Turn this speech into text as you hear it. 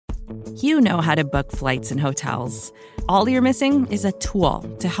You know how to book flights and hotels. All you're missing is a tool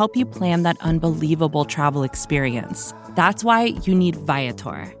to help you plan that unbelievable travel experience. That's why you need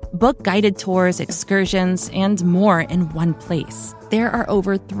Viator. Book guided tours, excursions, and more in one place. There are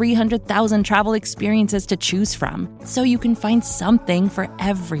over 300,000 travel experiences to choose from, so you can find something for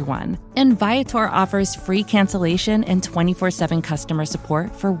everyone. And Viator offers free cancellation and 24/7 customer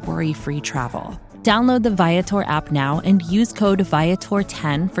support for worry-free travel. Download the Viator app now and use code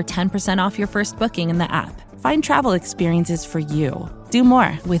Viator10 for 10% off your first booking in the app. Find travel experiences for you. Do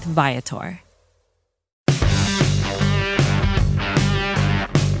more with Viator.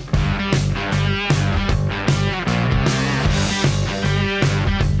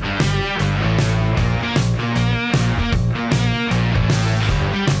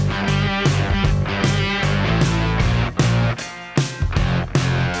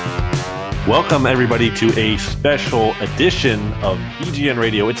 Welcome, everybody, to a special edition of BGN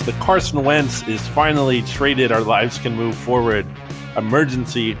Radio. It's the Carson Wentz is finally traded. Our lives can move forward.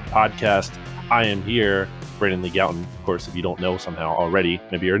 Emergency podcast. I am here, Brandon Lee Gowton. Of course, if you don't know somehow already,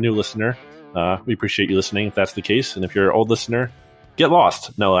 maybe you're a new listener. We appreciate you listening if that's the case. And if you're an old listener, get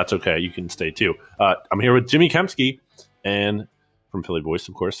lost. No, that's okay. You can stay too. I'm here with Jimmy Kempski and from Philly Voice,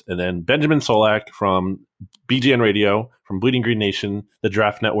 of course, and then Benjamin Solak from BGN Radio, from Bleeding Green Nation, the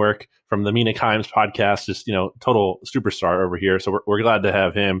Draft Network, from the Mina Kimes podcast, just, total superstar over here. So we're glad to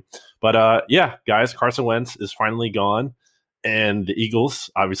have him. But yeah, guys, Carson Wentz is finally gone. And the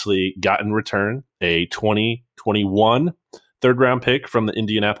Eagles obviously got in return a 2021 third round pick from the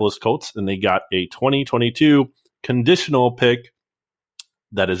Indianapolis Colts. And they got a 2022 conditional pick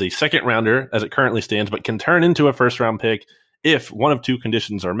that is a second rounder as it currently stands, but can turn into a first round pick if one of two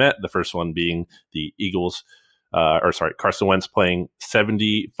conditions are met. The first one being the Eagles, Carson Wentz playing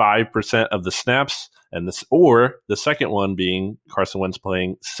 75% of the snaps, and the second one being Carson Wentz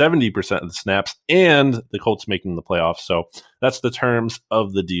playing 70% of the snaps, and the Colts making the playoffs. So that's the terms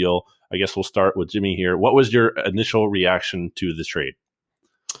of the deal. I guess we'll start with Jimmy here. What was your initial reaction to the trade?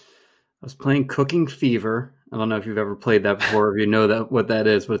 I was playing Cooking Fever. I don't know if you've ever played that before, or if you know what that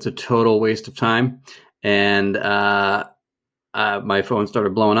is, but it's a total waste of time. And my phone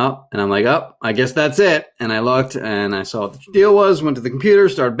started blowing up, and I'm like, oh, I guess that's it. And I looked, and I saw what the deal was, went to the computer,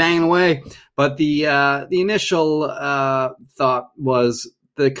 started banging away. But the initial thought was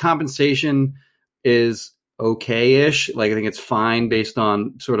the compensation is okay-ish. Like, I think it's fine based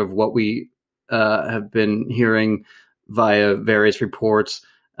on sort of what we have been hearing via various reports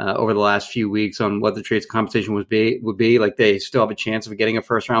over the last few weeks on what the trade's compensation would be. Like, they still have a chance of getting a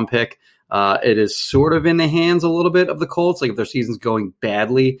first-round pick. It is sort of in the hands a little bit of the Colts. Like, if their season's going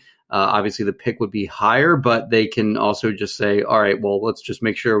badly, obviously the pick would be higher, but they can also just say, all right, well, let's just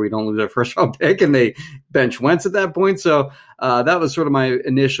make sure we don't lose our first round pick, and they bench Wentz at that point. So that was sort of my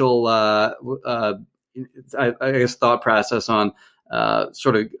initial, I guess, thought process on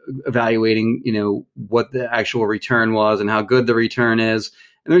sort of evaluating, what the actual return was and how good the return is.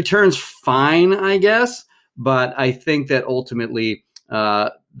 And the return's fine, I guess, but I think that ultimately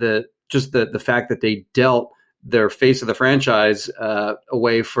the fact that they dealt their face of the franchise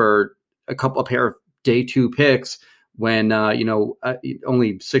away for a pair of day two picks when,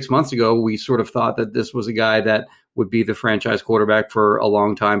 only 6 months ago, we sort of thought that this was a guy that would be the franchise quarterback for a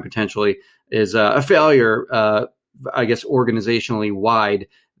long time, potentially, is a failure, I guess, organizationally wide,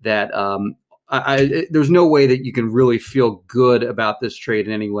 that there's no way that you can really feel good about this trade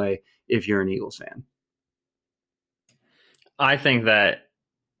in any way if you're an Eagles fan. I think that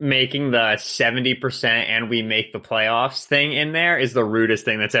making the 70% and we make the playoffs thing in there is the rudest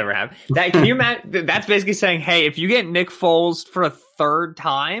thing that's ever happened. Can you imagine? That's basically saying, hey, if you get Nick Foles for a third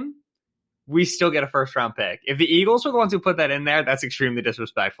time, we still get a first round pick. If the Eagles were the ones who put that in there, that's extremely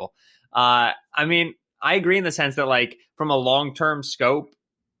disrespectful. I mean, I agree in the sense that, like, from a long-term scope,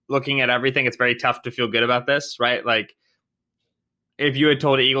 looking at everything, it's very tough to feel good about this, right? Like, if you had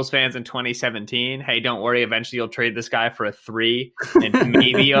told Eagles fans in 2017, hey, don't worry, eventually you'll trade this guy for a 3 and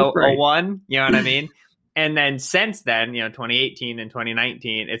maybe a 1, you know what I mean? And then since then, 2018 and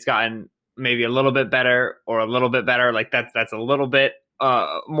 2019, it's gotten maybe a little bit better or a little bit better. Like, that's a little bit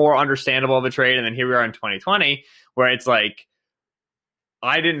more understandable of a trade. And then here we are in 2020, where it's like,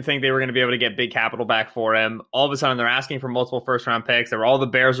 I didn't think they were going to be able to get big capital back for him. All of a sudden, they're asking for multiple first-round picks. There were all the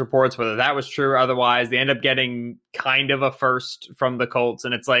Bears reports, whether that was true or otherwise. They end up getting kind of a first from the Colts.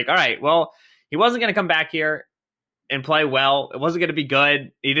 And it's like, all right, well, he wasn't going to come back here and play well. It wasn't going to be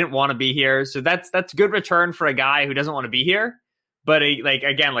good. He didn't want to be here. So that's good return for a guy who doesn't want to be here. But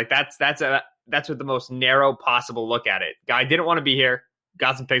that's with the most narrow possible look at it. Guy didn't want to be here.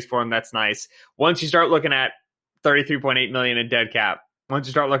 Got some picks for him. That's nice. Once you start looking at $33.8 million in dead cap, once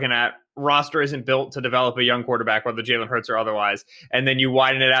you start looking at roster isn't built to develop a young quarterback, whether Jalen Hurts or otherwise. And then you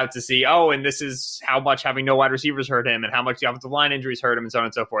widen it out to see, and this is how much having no wide receivers hurt him and how much the offensive line injuries hurt him and so on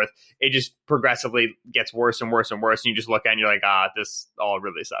and so forth. It just progressively gets worse and worse and worse. And you just look at it and you're like, this all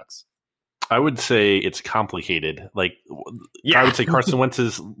really sucks. I would say it's complicated. I would say Carson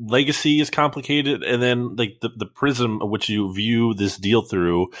Wentz's legacy is complicated, and then the prism of which you view this deal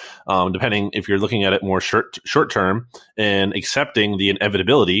through, depending if you're looking at it more short term and accepting the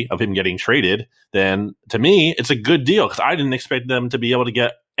inevitability of him getting traded, then to me it's a good deal because I didn't expect them to be able to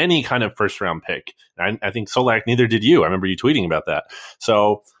get any kind of first round pick. I think Solak, neither did you. I remember you tweeting about that.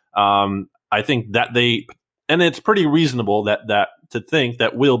 So I think that and it's pretty reasonable that to think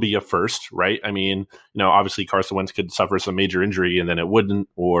that will be a first, right? I mean, obviously Carson Wentz could suffer some major injury and then it wouldn't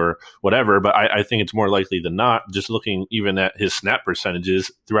or whatever, but I think it's more likely than not, just looking even at his snap percentages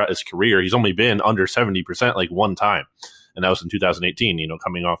throughout his career, he's only been under 70% one time. And that was in 2018,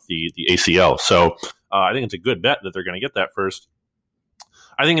 coming off the ACL. So I think it's a good bet that they're going to get that first.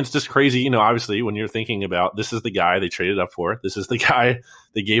 I think it's just crazy, obviously, when you're thinking about this is the guy they traded up for. This is the guy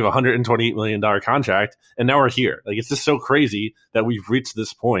they gave a $128 million contract. And now we're here. It's just so crazy that we've reached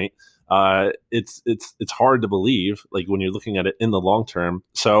this point. It's hard to believe, when you're looking at it in the long term.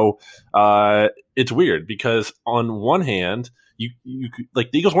 So it's weird because on one hand, you the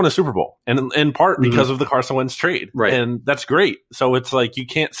Eagles won a Super Bowl, and in part because of the Carson Wentz trade. Right. And that's great. So it's you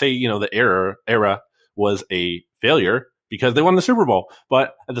can't say, the era was a failure, because they won the Super Bowl.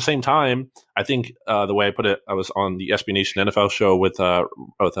 But at the same time, I think the way I put it, I was on the SB Nation NFL show with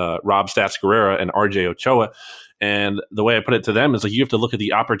Rob Stats Guerrera and RJ Ochoa. And the way I put it to them is you have to look at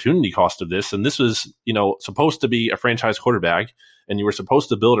the opportunity cost of this. And this was, supposed to be a franchise quarterback, and you were supposed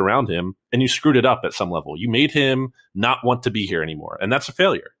to build around him, and you screwed it up at some level. You made him not want to be here anymore. And that's a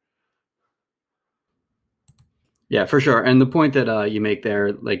failure. Yeah, for sure. And the point that you make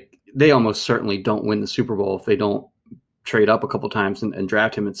there, they almost certainly don't win the Super Bowl if they don't trade up a couple times and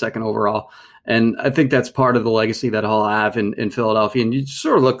draft him at second overall. And I think that's part of the legacy that he'll have in Philadelphia. And you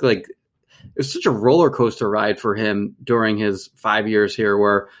sort of look like it was such a roller coaster ride for him during his 5 years here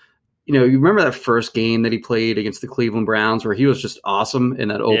where, you remember that first game that he played against the Cleveland Browns where he was just awesome in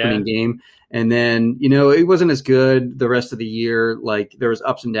that opening game. And then, it wasn't as good the rest of the year. There was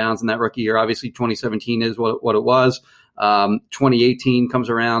ups and downs in that rookie year. Obviously 2017 is what it was. 2018 comes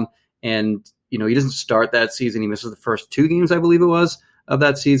around and, he doesn't start that season. He misses the first 2 games, I believe it was, of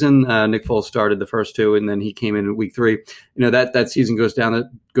that season. Nick Foles started the first 2, and then he came in week 3. That season goes down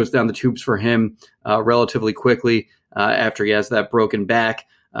the tubes for him relatively quickly after he has that broken back.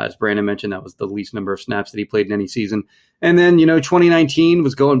 As Brandon mentioned, that was the least number of snaps that he played in any season. And then, 2019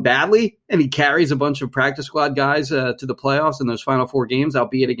 was going badly, and he carries a bunch of practice squad guys to the playoffs in those final 4 games,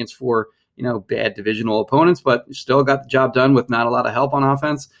 albeit against 4 bad divisional opponents, but still got the job done with not a lot of help on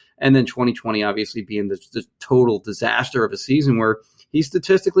offense. And then 2020 obviously being the total disaster of a season where he's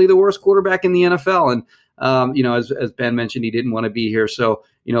statistically the worst quarterback in the NFL. And, as Ben mentioned, he didn't want to be here. So,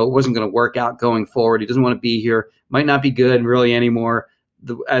 it wasn't going to work out going forward. He doesn't want to be here. Might not be good really anymore.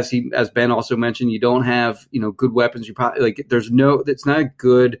 As Ben also mentioned, you don't have, good weapons. You probably it's not a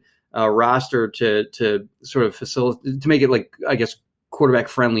good roster to sort of facilitate, to make it quarterback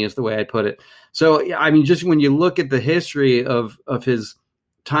friendly is the way I'd put it. So, just when you look at the history of his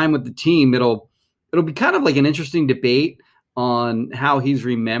time with the team, it'll be kind of an interesting debate on how he's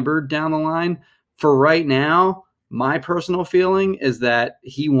remembered down the line. For right now, my personal feeling is that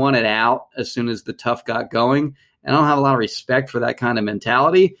he wanted out as soon as the tough got going. And I don't have a lot of respect for that kind of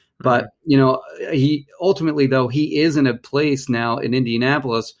mentality. But, he ultimately, though, he is in a place now in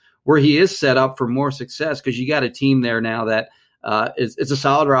Indianapolis where he is set up for more success because you got a team there now that it's a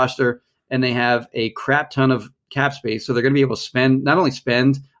solid roster and they have a crap ton of cap space. So they're going to be able to not only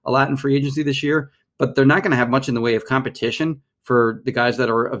spend a lot in free agency this year, but they're not going to have much in the way of competition for the guys that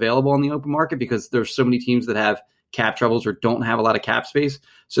are available on the open market because there's so many teams that have cap troubles or don't have a lot of cap space.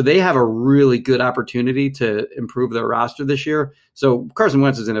 So they have a really good opportunity to improve their roster this year. So Carson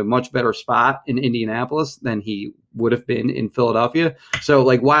Wentz is in a much better spot in Indianapolis than he would have been in Philadelphia. So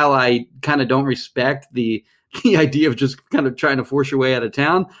while I kind of don't respect the idea of just kind of trying to force your way out of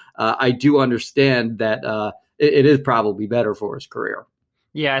town, I do understand that it is probably better for his career.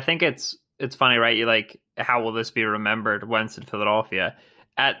 Yeah, I think it's funny, right? You how will this be remembered once in Philadelphia?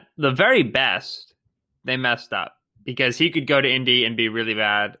 At the very best, they messed up because he could go to Indy and be really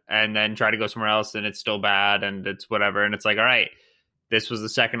bad and then try to go somewhere else and it's still bad and it's whatever. And it's all right, this was the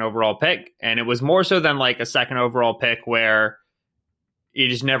second overall pick. And it was more so than a second overall pick where he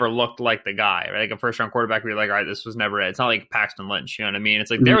just never looked like the guy, right? A first round quarterback where you're all right, this was never it. It's not like Paxton Lynch, you know what I mean?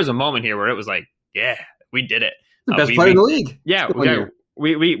 It's there was a moment here where it was yeah, we did it. The best player in the league. Yeah,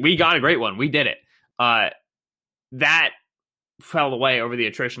 we got a great one. We did it. That fell away over the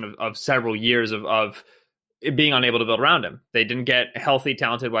attrition of several years of being unable to build around him. They didn't get healthy,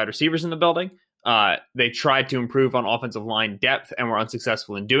 talented wide receivers in the building. They tried to improve on offensive line depth and were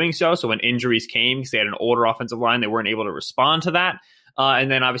unsuccessful in doing so. So when injuries came, because they had an older offensive line, they weren't able to respond to that. And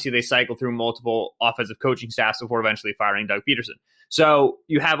then obviously they cycled through multiple offensive coaching staffs before eventually firing Doug Peterson. So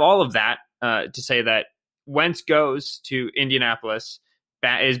you have all of that to say that Wentz goes to Indianapolis,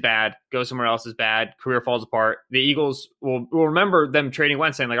 is bad, goes somewhere else is bad, career falls apart. The Eagles will remember them trading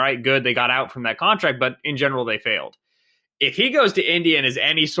Wentz saying like, all right, good, they got out from that contract, but in general they failed. If he goes to Indy and is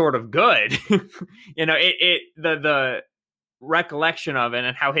any sort of good, the recollection of it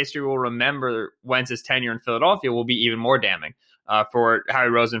and how history will remember Wentz's tenure in Philadelphia will be even more damning for Howie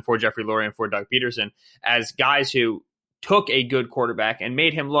Roseman, for Jeffrey Lurie, and for Doug Peterson as guys who took a good quarterback and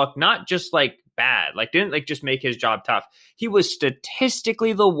made him look not just like bad, like didn't like just make his job tough. He was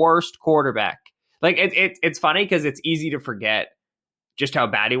statistically the worst quarterback. Like it's funny because it's easy to forget just how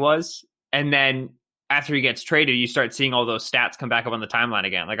bad he was, and then after he gets traded, you start seeing all those stats come back up on the timeline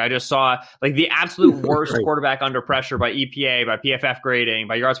again. Like I just saw like the absolute worst right. quarterback under pressure by EPA, by PFF grading,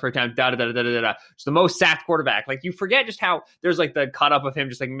 by yards per attempt, It's the most sacked quarterback. Like you forget just how there's like the cut up of him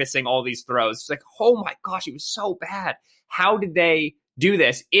just like missing all these throws. It's like, oh my gosh, he was so bad. How did they do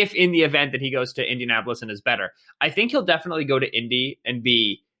this if in the event that he goes to Indianapolis and is better? I think he'll definitely go to Indy and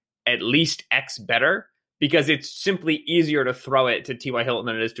be at least X better, because it's simply easier to throw it to T.Y. Hilton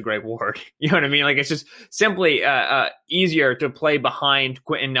than it is to Greg Ward. You know what I mean? Like, it's just simply easier to play behind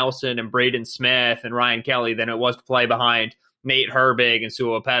Quentin Nelson and Braden Smith and Ryan Kelly than it was to play behind Nate Herbig and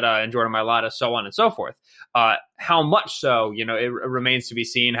Sua Opeta and Jordan Mailata, so on and so forth. How much so, it remains to be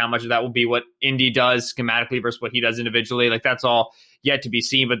seen. How much of that will be what Indy does schematically versus what he does individually. Like, that's all yet to be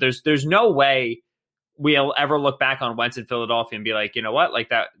seen. But there's no way we'll ever look back on Wentz in Philadelphia and be like, you know what, like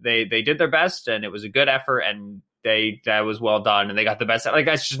that they did their best and it was a good effort and that was well done and they got the best. Like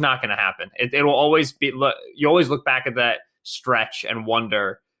that's just not going to happen. It will always be. You always look back at that stretch and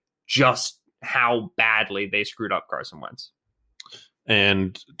wonder just how badly they screwed up Carson Wentz.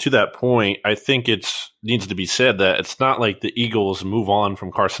 And to that point, I think needs to be said that it's not like the Eagles move on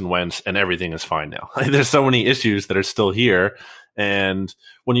from Carson Wentz and everything is fine now. There's so many issues that are still here. And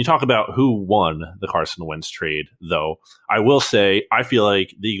when you talk about who won the Carson Wentz trade, though, I will say I feel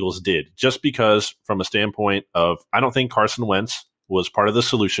like the Eagles did, just because from a standpoint of I don't think Carson Wentz was part of the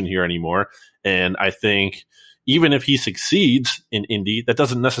solution here anymore. And I think even if he succeeds in Indy, that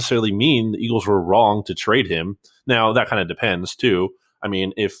doesn't necessarily mean the Eagles were wrong to trade him. Now, that kind of depends, too. From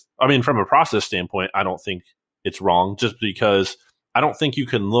a process standpoint, I don't think it's wrong, just because I don't think you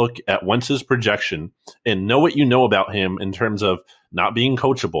can look at Wentz's projection and know what you know about him in terms of not being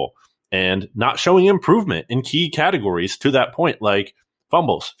coachable and not showing improvement in key categories to that point, like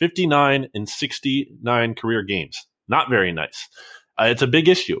fumbles, 59 in 69 career games. Not very nice. It's a big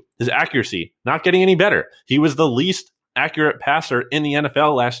issue. His accuracy, not getting any better. He was the least accurate passer in the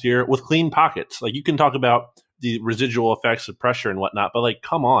NFL last year with clean pockets. Like, you can talk about the residual effects of pressure and whatnot, but like,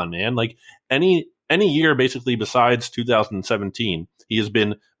 come on, man. Like any year basically besides 2017, he has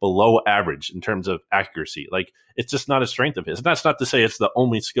been below average in terms of accuracy. Like, it's just not a strength of his. And that's not to say it's the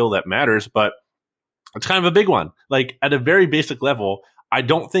only skill that matters, but it's kind of a big one. Like, at a very basic level, I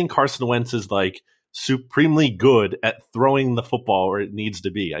don't think Carson Wentz is like supremely good at throwing the football where it needs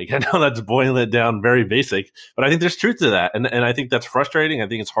to be. I know that's boiling it down very basic, but I think there's truth to that. And I think that's frustrating. I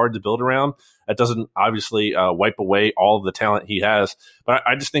think it's hard to build around. That doesn't obviously wipe away all of the talent he has. But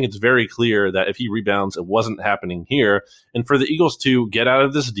I just think it's very clear that if he rebounds, it wasn't happening here. And for the Eagles to get out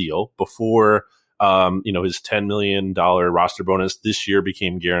of this deal before his $10 million roster bonus this year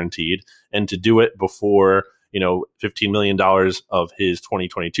became guaranteed, and to do it before $15 million of his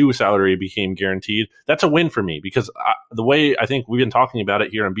 2022 salary became guaranteed, that's a win for me, because the way I think we've been talking about it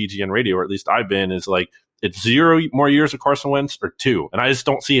here on BGN Radio, or at least I've been, is like, it's 0 more years of Carson Wentz or 2. And I just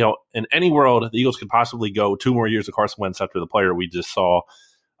don't see how in any world the Eagles could possibly go 2 more years of Carson Wentz after the player we just saw,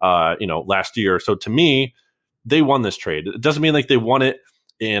 last year. So to me, they won this trade. It doesn't mean like they won it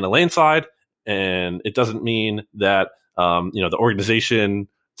in a landslide, and it doesn't mean that, the organization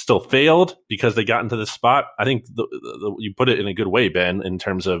still failed because they got into this spot. I think you put it in a good way, Ben, in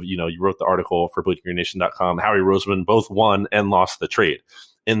terms of, you wrote the article for BleedingGreenNation.com. Howie Roseman both won and lost the trade.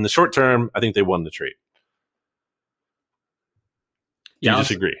 In the short term, I think they won the trade. Do you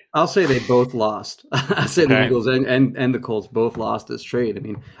disagree? I'll say they both lost. I say the Eagles and the Colts both lost this trade. I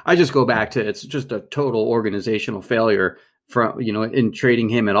mean, I just go back to it's just a total organizational failure from in trading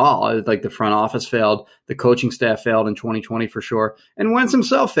him at all. Like, the front office failed, the coaching staff failed in 2020 for sure, and Wentz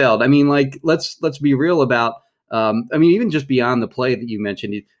himself failed. I mean, like, let's be real about I mean, even just beyond the play that you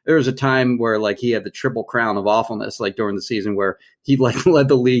mentioned, there was a time where like he had the triple crown of awfulness, like during the season where he like led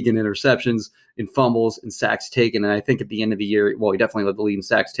the league in interceptions, in fumbles, and sacks taken. And I think at the end of the year, well, he definitely led the league in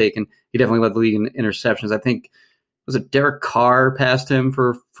sacks taken. He definitely led the league in interceptions. I think, was it Derek Carr passed him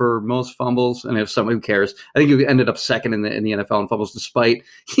for most fumbles? And if someone, who cares? I think he ended up second in the NFL in fumbles, despite,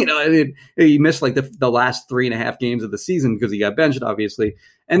 he missed like the last 3.5 games of the season because he got benched, obviously.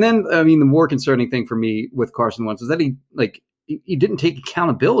 And then, I mean, the more concerning thing for me with Carson Wentz is that he didn't take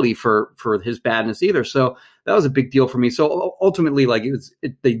accountability for his badness either. So that was a big deal for me. So ultimately, like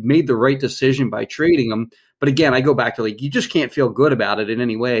they made the right decision by trading him. But again, I go back to like, you just can't feel good about it in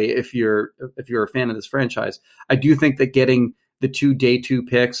any way if you're a fan of this franchise. I do think that getting the 2 day 2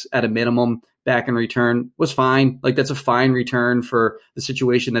 picks at a minimum back in return was fine. Like that's a fine return for the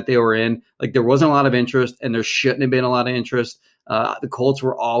situation that they were in. Like there wasn't a lot of interest, and there shouldn't have been a lot of interest. The Colts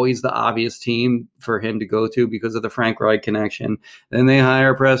were always the obvious team for him to go to because of the Frank Reich connection. Then they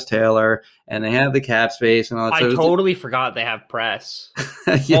hire Press Taylor, and they have the cap space and all that. I totally forgot they have Press.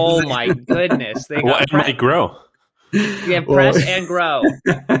 Yes. Oh my goodness, they got Press. Grow. Yeah, Press and Grow.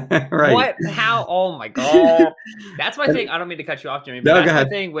 Right? What? How? Oh my god, that's my thing. I don't mean to cut you off, Jimmy, but that's my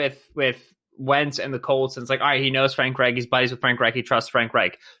thing with Wentz and the Colts. And it's like, all right, he knows Frank Reich, he's buddies with Frank Reich, he trusts Frank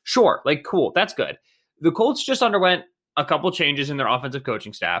Reich. Sure, like cool, that's good. The Colts just underwent a couple changes in their offensive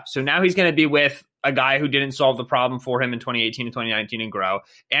coaching staff. So now he's going to be with a guy who didn't solve the problem for him in 2018 and 2019 and Grow,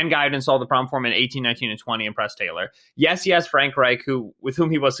 and guy who didn't solve the problem for him in 18, 19, and 20 and Press Taylor. Yes, he has Frank Reich, with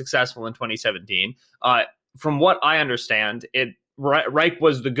whom he was successful in 2017. From what I understand, Reich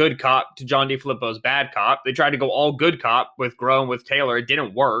was the good cop to John DeFilippo's bad cop. They tried to go all good cop with Grow and with Taylor. It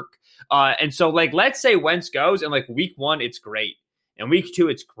didn't work. And so, like, let's say Wentz goes, and like week 1, it's great. And week 2,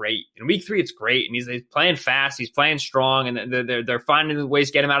 it's great. And week 3, it's great. And he's playing fast. He's playing strong. And they're finding ways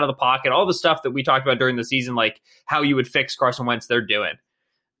to get him out of the pocket. All the stuff that we talked about during the season, like how you would fix Carson Wentz, they're doing.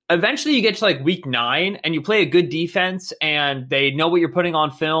 Eventually, you get to like week 9, and you play a good defense, and they know what you're putting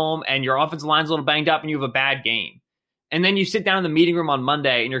on film, and your offensive line's a little banged up, and you have a bad game. And then you sit down in the meeting room on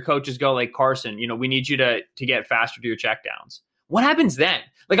Monday, and your coaches go like, Carson, we need you to get faster to your checkdowns. What happens then?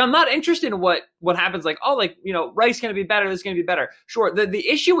 Like, I'm not interested in what happens. Like, Reich's going to be better. This is going to be better. Sure. The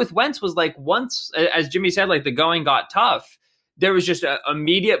issue with Wentz was like once, as Jimmy said, like the going got tough, there was just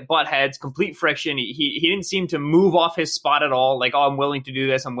immediate butt heads, complete friction. He didn't seem to move off his spot at all. Like, I'm willing to do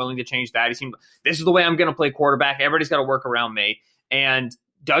this. I'm willing to change that. He seemed, this is the way I'm going to play quarterback. Everybody's got to work around me. And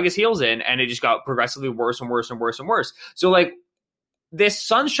dug his heels in, and it just got progressively worse and worse and worse and worse. So like, this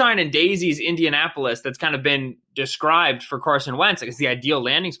sunshine and daisies Indianapolis that's kind of been described for Carson Wentz, like it's the ideal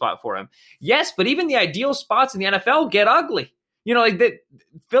landing spot for him. Yes, but even the ideal spots in the NFL get ugly. Like they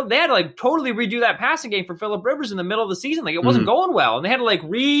had to like totally redo that passing game for Phillip Rivers in the middle of the season. Like it wasn't going well, and they had to like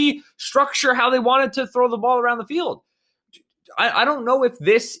restructure how they wanted to throw the ball around the field. I don't know if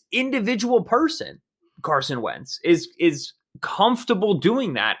this individual person, Carson Wentz, is comfortable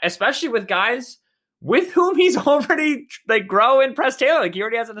doing that, especially with guys with whom he's already like Grow and Press Taylor. Like he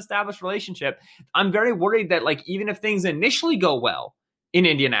already has an established relationship. I'm very worried that like even if things initially go well in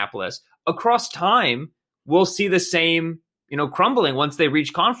Indianapolis, across time we'll see the same, crumbling once they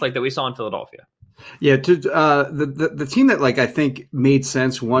reach conflict that we saw in Philadelphia. Yeah, the team that like I think made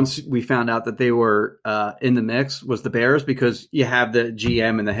sense once we found out that they were in the mix was the Bears, because you have the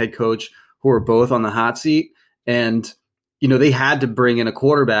GM and the head coach who are both on the hot seat, and they had to bring in a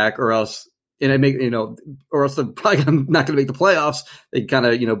quarterback or else. And or else they're probably not going to make the playoffs. They kind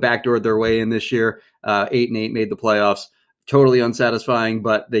of, backdoored their way in this year. 8-8 made the playoffs. Totally unsatisfying,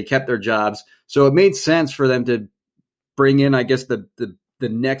 but they kept their jobs. So it made sense for them to bring in, I guess, the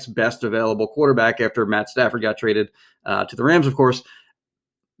next best available quarterback after Matt Stafford got traded to the Rams, of course.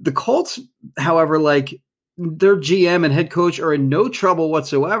 The Colts, however, like their GM and head coach are in no trouble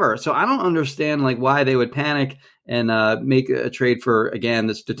whatsoever. So I don't understand like why they would panic and make a trade for, again,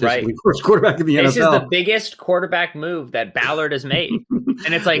 the statistically worst quarterback in the NFL. This is the biggest quarterback move that Ballard has made.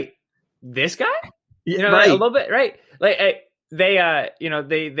 And it's like, this guy? Right. A little bit, right? Like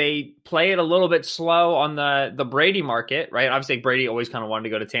they play it a little bit slow on the Brady market, right? Obviously, Brady always kind of wanted to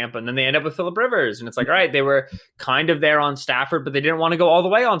go to Tampa, and then they end up with Phillip Rivers. And it's like, all right, they were kind of there on Stafford, but they didn't want to go all the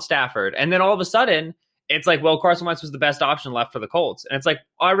way on Stafford. And then all of a sudden, it's like, well, Carson Wentz was the best option left for the Colts. And it's like,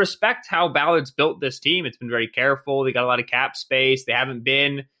 I respect how Ballard's built this team. It's been very careful. They got a lot of cap space. They haven't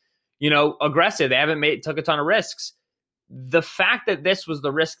been, aggressive. They haven't took a ton of risks. The fact that this was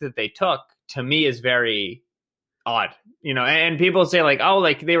the risk that they took, to me, is very odd. And people say like, oh,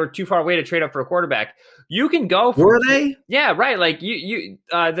 like they were too far away to trade up for a quarterback. You can go for. Were they? Yeah, right. Like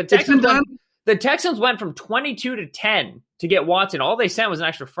the Texans. The Texans went from 22 to 10 to get Watson. All they sent was an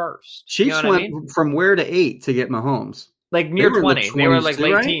extra first. Chiefs went from where to 8 to get Mahomes? Like near 20. They were like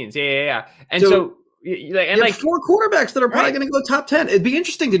late teens. Yeah. And so like 4 quarterbacks that are probably going to go top 10. It'd be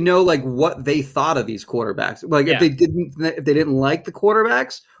interesting to know like what they thought of these quarterbacks. Like if they didn't like the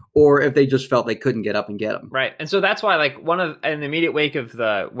quarterbacks, or if they just felt they couldn't get up and get them. Right. And so that's why, like, in the immediate wake of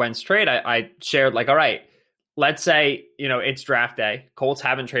the Wentz trade, I shared, like, all right, let's say, it's draft day. Colts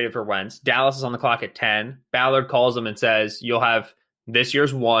haven't traded for Wentz. Dallas is on the clock at 10. Ballard calls them and says, you'll have this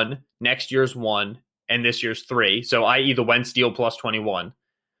year's 1, next year's 1, and this year's 3. So, i.e. the Wentz deal plus 21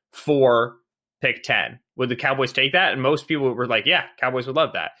 for pick 10. Would the Cowboys take that? And most people were like, yeah, Cowboys would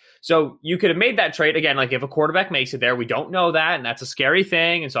love that. So you could have made that trade again. Like if a quarterback makes it there, we don't know that. And that's a scary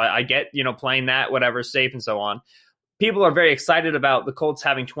thing. And so I get, playing that, whatever, safe and so on. People are very excited about the Colts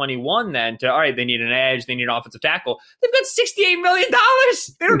having 21 then all right, they need an edge. They need an offensive tackle. They've got $68 million.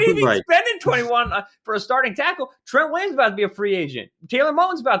 They don't need to be spending 21 for a starting tackle. Trent Williams about to be a free agent. Taylor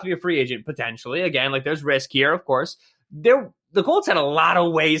Moton's about to be a free agent, potentially. Again, like there's risk here, of course. The Colts had a lot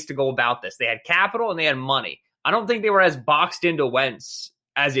of ways to go about this. They had capital and they had money. I don't think they were as boxed into Wentz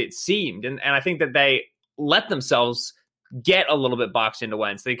as it seemed. And I think that they let themselves get a little bit boxed into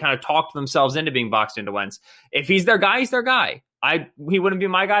Wentz. They kind of talked themselves into being boxed into Wentz. If he's their guy, he's their guy. He wouldn't be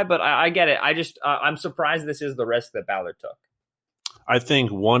my guy, but I get it. I'm surprised this is the risk that Ballard took. I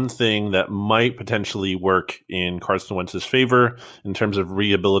think one thing that might potentially work in Carson Wentz's favor in terms of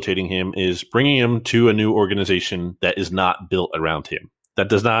rehabilitating him is bringing him to a new organization that is not built around him, that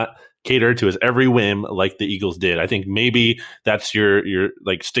does not cater to his every whim like the Eagles did. I think maybe that's your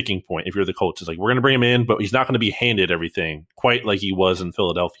like sticking point if you're the Colts. It's like, we're going to bring him in, but he's not going to be handed everything quite like he was in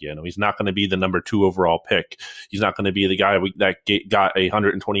Philadelphia. He's not going to be the number 2 overall pick. He's not going to be the guy that got a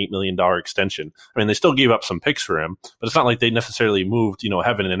 $128 million extension. I mean, they still gave up some picks for him, but it's not like they necessarily moved,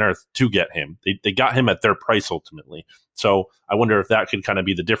 heaven and earth to get him. They got him at their price ultimately. So I wonder if that could kind of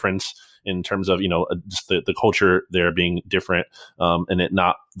be the difference in terms of, just the culture there being different, and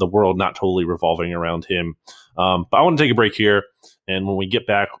the world not totally revolving around him. But I want to take a break here. And when we get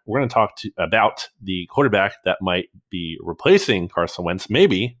back, we're going to talk about the quarterback that might be replacing Carson Wentz,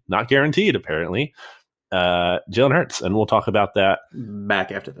 maybe, not guaranteed, apparently, Jalen Hurts. And we'll talk about that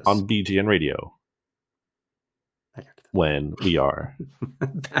back after this on BGN Radio when we are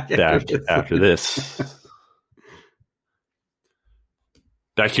back after this.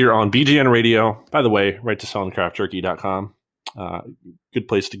 Back here on BGN Radio. By the way, right to sellandcraftjerky.com. Good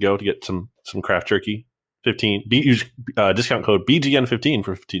place to go to get some craft jerky. Use discount code BGN15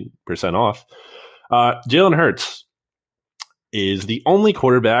 for 15% off. Jalen Hurts is the only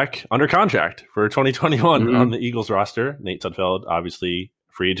quarterback under contract for 2021 on the Eagles roster. Nate Sudfeld, obviously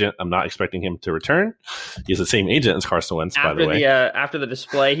free agent. I'm not expecting him to return. He has the same agent as Carson Wentz, by the way. After the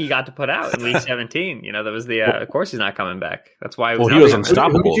display he got to put out in week 17, that was of course he's not coming back. That's why he was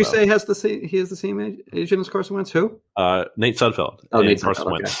unstoppable. Who did you say he has the same agent as Carson Wentz? Who? Nate Sudfeld. Oh, Nate Carson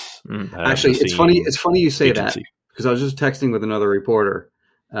Sudfeld, Wentz. Okay. Actually, it's funny you say agency. That because I was just texting with another reporter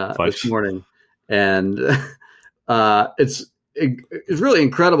this morning, and it's really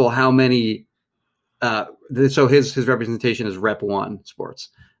incredible how many. So his representation is Rep 1 Sports.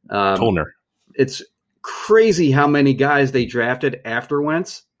 Toner. It's crazy how many guys they drafted after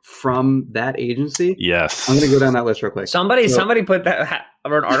Wentz from that agency. Yes, I'm going to go down that list real quick. Somebody put that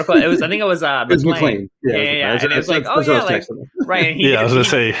or an article. I think it was McClain. Yeah. And it was like, right. And I was going to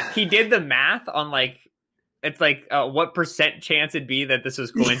say he did the math on like. It's like what % chance it'd be that this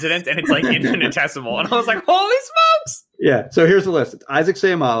was coincidence, and it's like infinitesimal. And I was like, holy smokes! Yeah. So here's the list: it's Isaac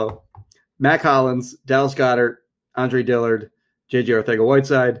Seumalo, Mac Hollins, Dallas Goedert, Andre Dillard, J.J.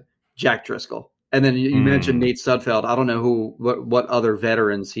 Arcega-Whiteside, Jack Driscoll. And then you mentioned Nate Sudfeld. I don't know what other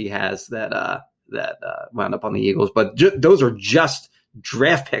veterans he has that wound up on the Eagles, but those are just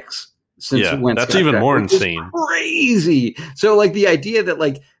draft picks since Wentz. That's even more insane. Crazy. So like the idea that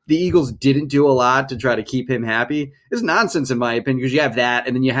like the Eagles didn't do a lot to try to keep him happy is nonsense in my opinion, because you have that,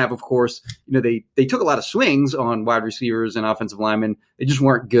 and then you have, of course, they took a lot of swings on wide receivers and offensive linemen. They just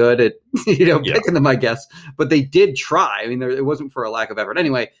weren't good at picking them, I guess, but they did try. I mean, it wasn't for a lack of effort.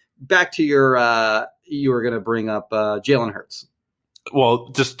 Anyway, back to your you were going to bring up Jalen Hurts. Well,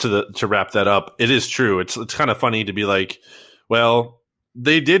 just to wrap that up, it is true. It's kind of funny to be like, well,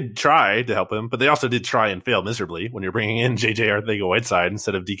 they did try to help him, but they also did try and fail miserably when you're bringing in J.J. Arcega-Whiteside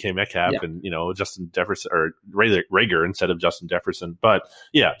instead of DK Metcalf and, Justin Jefferson or Rager instead of Justin Jefferson. But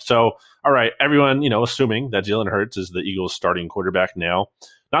yeah, so, all right, everyone, assuming that Jalen Hurts is the Eagles starting quarterback now,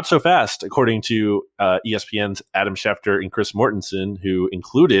 not so fast, according to ESPN's Adam Schefter and Chris Mortensen, who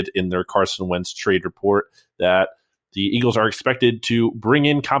included in their Carson Wentz trade report that the Eagles are expected to bring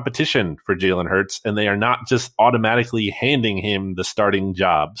in competition for Jalen Hurts, and they are not just automatically handing him the starting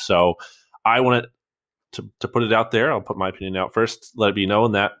job. So I want to put it out there. I'll put my opinion out first, let it be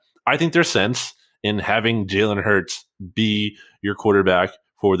known that I think there's sense in having Jalen Hurts be your quarterback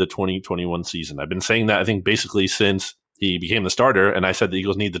for the 2021 season. I've been saying that, I think, basically since he became the starter, and I said the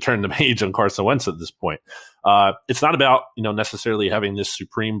Eagles need to turn the page on Carson Wentz at this point. It's not about necessarily having this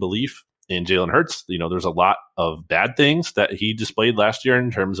supreme belief in Jalen Hurts. There's a lot of bad things that he displayed last year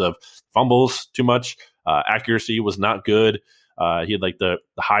in terms of fumbles too much, accuracy was not good. He had like the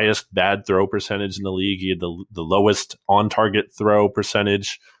highest bad throw percentage in the league. He had the lowest on-target throw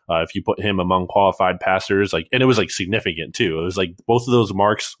percentage. If you put him among qualified passers, and it was significant too. It was both of those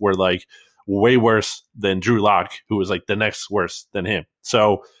marks were way worse than Drew Lock, who was the next worst than him.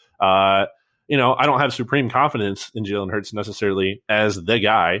 So, I don't have supreme confidence in Jalen Hurts necessarily as the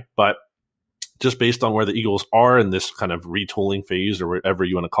guy, but just based on where the Eagles are in this kind of retooling phase or whatever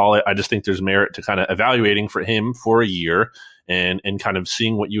you want to call it, I just think there's merit to kind of evaluating for him for a year and kind of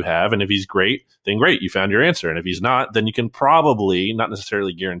seeing what you have. And if he's great, then great, you found your answer. And if he's not, then you can probably, not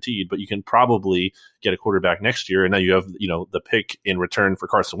necessarily guaranteed, but you can probably get a quarterback next year. And now you have, the pick in return for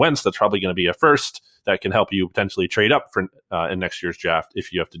Carson Wentz. That's probably going to be a first that can help you potentially trade up for in next year's draft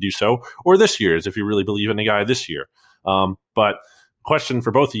if you have to do so, or this year's if you really believe in a guy this year. But question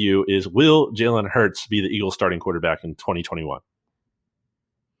for both of you is, will Jalen Hurts be the Eagles starting quarterback in 2021?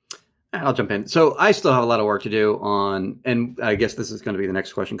 I'll jump in. So I still have a lot of work to do on, and I guess this is going to be the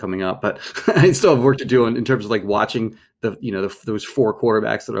next question coming up, but I still have work to do in terms of watching those four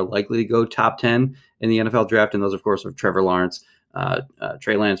quarterbacks that are likely to go top 10 in the NFL draft. And those, of course, are Trevor Lawrence,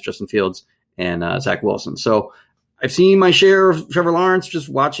 Trey Lance, Justin Fields, and Zach Wilson. So I've seen my share of Trevor Lawrence just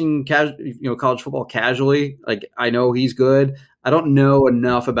watching college football casually. I know he's good. I don't know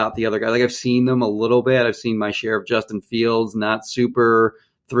enough about the other guys. I've seen them a little bit. I've seen my share of Justin Fields, not super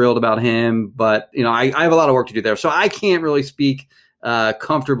thrilled about him, but I have a lot of work to do there. So I can't really speak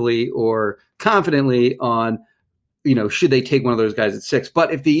comfortably or confidently on, should they take one of those guys at 6.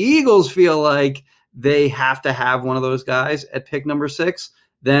 But if the Eagles feel like they have to have one of those guys at pick number 6,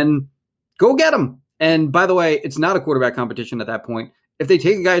 then go get them. And by the way, it's not a quarterback competition at that point. If they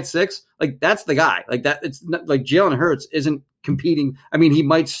take a guy at 6, that's the guy. That it's not, Jalen Hurts isn't competing. I mean, he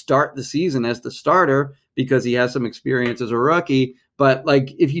might start the season as the starter because he has some experience as a rookie. But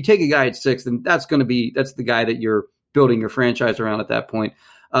if you take a guy at 6, then that's the guy that you're building your franchise around at that point.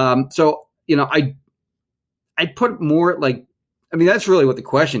 So I'd put more that's really what the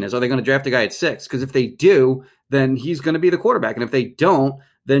question is. Are they going to draft a guy at 6? Because if they do, then he's going to be the quarterback. And if they don't,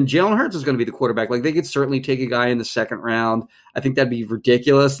 then Jalen Hurts is going to be the quarterback. They could certainly take a guy in the second round. I think that'd be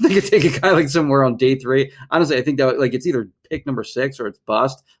ridiculous. They could take a guy somewhere on day 3. Honestly, I think that it's either pick number 6 or it's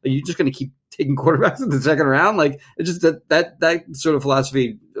bust. You're just going to keep taking quarterbacks in the second round. It's just that sort of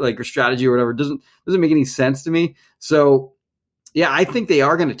philosophy, or strategy or whatever, doesn't make any sense to me. So yeah, I think they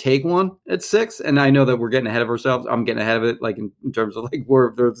are going to take one at 6. And I know that we're getting ahead of ourselves. I'm getting ahead of it, in terms of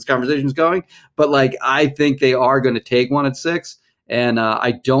where this conversation is going. But I think they are going to take one at 6. And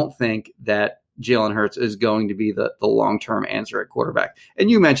I don't think that Jalen Hurts is going to be the long-term answer at quarterback.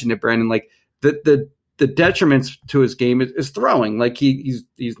 And you mentioned it, Brandon, the detriments to his game is throwing. He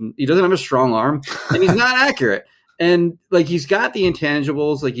doesn't have a strong arm and he's not accurate. And he's got the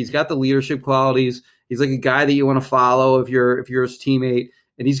intangibles, he's got the leadership qualities. He's a guy that you want to follow if you're his teammate.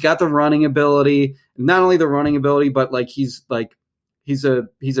 And he's got the running ability, not only the running ability, but he's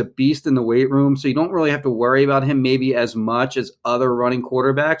a beast in the weight room. So you don't really have to worry about him maybe as much as other running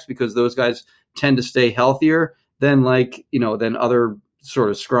quarterbacks, because those guys tend to stay healthier than than other sort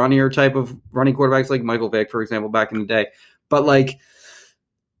of scrawnier type of running quarterbacks like Michael Vick, for example, back in the day. But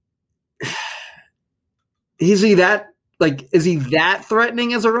is he that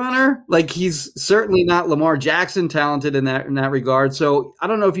threatening as a runner? He's certainly not Lamar Jackson talented in that regard. So I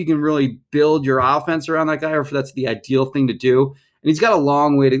don't know if you can really build your offense around that guy, or if that's the ideal thing to do. And he's got a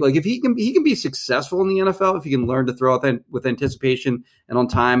long way to if he can be successful in the NFL if he can learn to throw with anticipation and on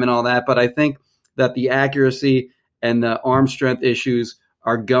time and all that. But I think that the accuracy and the arm strength issues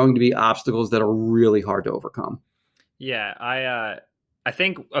are going to be obstacles that are really hard to overcome. Yeah, I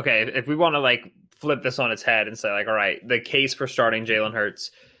think, okay, if we want to flip this on its head and say all right, the case for starting Jalen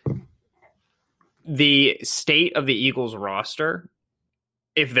Hurts, the state of the Eagles roster,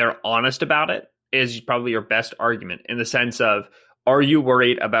 if they're honest about it, is probably your best argument, in the sense of, are you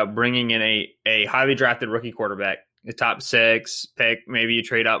worried about bringing in a highly drafted rookie quarterback, the top 6 pick, maybe you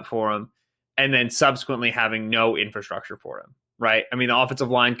trade up for him, and then subsequently having no infrastructure for him, right? I mean, the offensive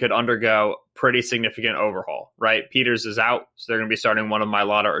line could undergo pretty significant overhaul, right? Peters is out, so they're going to be starting one of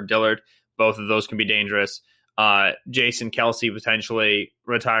Mailata or Dillard. Both of those can be dangerous. Jason Kelsey potentially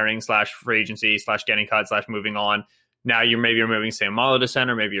retiring / free agency / getting cut / moving on. Now you're moving Sam Malo to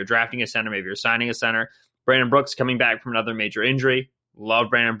center. Maybe you're drafting a center. Maybe you're signing a center. Brandon Brooks coming back from another major injury.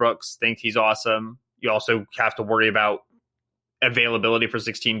 Love Brandon Brooks. Think he's awesome. You also have to worry about availability for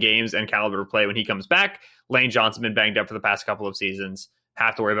 16 games and caliber of play when he comes back. Lane Johnson been banged up for the past couple of seasons.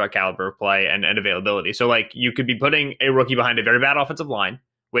 Have to worry about caliber of play and availability. So like you could be putting a rookie behind a very bad offensive line,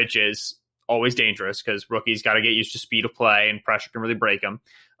 which is always dangerous because rookies got to get used to speed of play and pressure can really break them.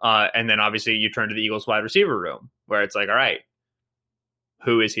 And then obviously you turn to the Eagles wide receiver room where it's like, all right,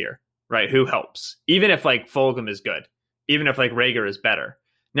 who is here, right? Who helps? Even if like Fulgham is good, even if like Rager is better,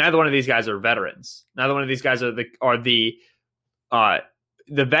 neither one of these guys are veterans. Neither one of these guys are the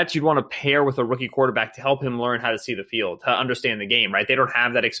vets you'd want to pair with a rookie quarterback to help him learn how to see the field, to understand the game, right? They don't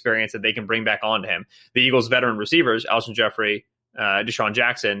have that experience that they can bring back onto him. The Eagles veteran receivers, Alshon Jeffrey, Deshaun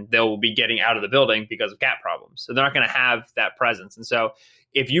Jackson, they'll be getting out of the building because of cap problems. So they're not going to have that presence. And so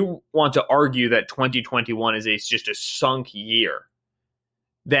if you want to argue that 2021 is just a sunk year,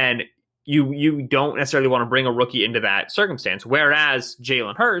 then you don't necessarily want to bring a rookie into that circumstance. Whereas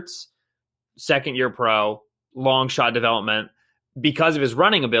Jalen Hurts, second-year pro, long shot development, because of his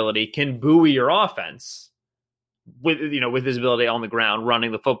running ability, can buoy your offense with his ability on the ground,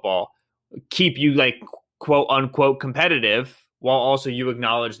 running the football, keep you like quote unquote competitive, while also you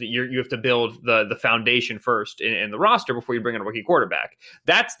acknowledge that you have to build the foundation first in the roster before you bring in a rookie quarterback.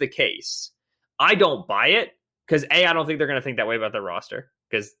 That's the case. I don't buy it because A, I don't think they're going to think that way about their roster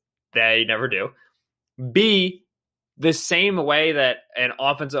because they never do. B, the same way that a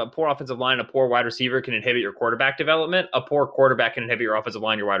poor offensive line, a poor wide receiver can inhibit your quarterback development, a poor quarterback can inhibit your offensive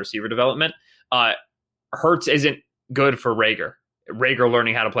line, your wide receiver development. Hurts isn't good for Rager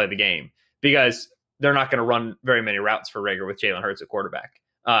learning how to play the game because they're not going to run very many routes for Rager with Jalen Hurts at quarterback.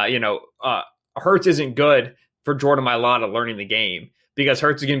 Hurts isn't good for Jordan Mailata learning the game because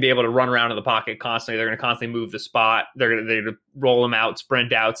Hurts is going to be able to run around in the pocket constantly. They're going to constantly move the spot. They're going to roll him out,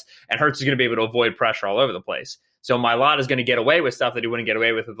 sprint outs, and Hurts is going to be able to avoid pressure all over the place. So Mailata is going to get away with stuff that he wouldn't get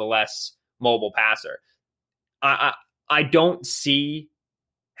away with a less mobile passer. I don't see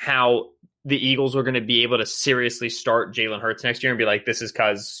how the Eagles are going to be able to seriously start Jalen Hurts next year and be like, this is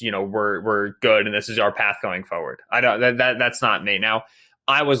because, we're good and this is our path going forward. I don't, that's not me. Now,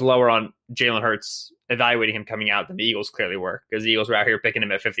 I was lower on Jalen Hurts evaluating him coming out than the Eagles clearly were because the Eagles were out here picking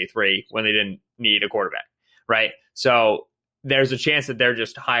him at 53 when they didn't need a quarterback. Right. So there's a chance that they're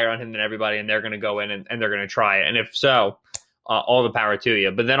just higher on him than everybody and they're going to go in and they're going to try it. And if so, all the power to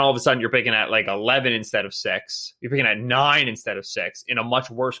you. But then all of a sudden you're picking at like 11 instead of 6. You're picking at 9 instead of 6 in a much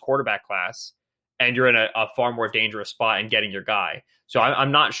worse quarterback class. And you're in a far more dangerous spot in getting your guy. So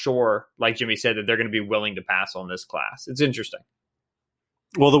I'm not sure, like Jimmy said, that they're going to be willing to pass on this class. It's interesting.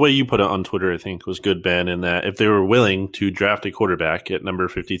 Well, the way you put it on Twitter, I think, was good, Ben, in that if they were willing to draft a quarterback at number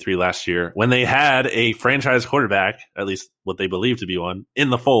 53 last year, when they had a franchise quarterback, at least what they believed to be one, in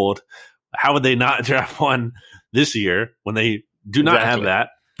the fold, how would they not draft one this year when they do not have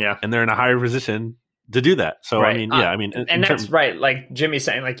that? Yeah. And they're in a higher position to do that. So, right. And that's right. Like Jimmy's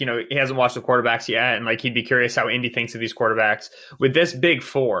saying, like, he hasn't watched the quarterbacks yet. And like, he'd be curious how Indy thinks of these quarterbacks. With this big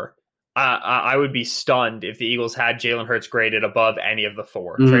 4, I would be stunned if the Eagles had Jalen Hurts graded above any of the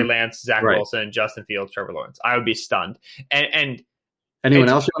 4. Mm-hmm. Trey Lance, Zach Wilson, Justin Fields, Trevor Lawrence. I would be stunned. And anyone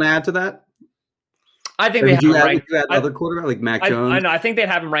else you want to add to that? I think they have him ranked other quarterback like Mac Jones. I know. I think they'd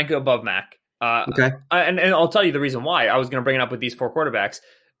have him ranked above Mac. Okay. And I'll tell you the reason why. I was going to bring it up with these 4 quarterbacks.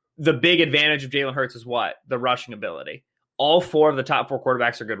 The big advantage of Jalen Hurts is what? The rushing ability. All 4 of the top 4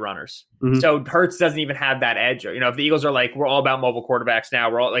 quarterbacks are good runners. Mm-hmm. So Hurts doesn't even have that edge. If the Eagles are like, we're all about mobile quarterbacks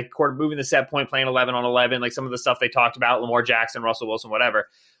now. We're all like moving the set point, playing 11 on 11, like some of the stuff they talked about, Lamar Jackson, Russell Wilson, whatever.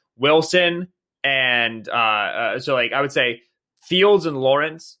 Wilson and so like I would say Fields and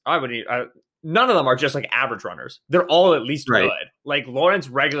Lawrence, none of them are just like average runners. They're all at least good. Like Lawrence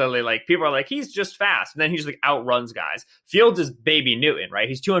regularly, like people are like, he's just fast. And then he just like outruns guys. Fields is baby Newton, right?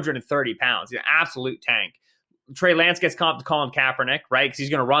 He's 230 pounds. He's an absolute tank. Trey Lance gets comped to Colin Kaepernick, right? Because he's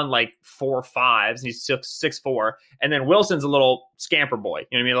going to run like 4.5s and he's 6'4". And then Wilson's a little scamper boy.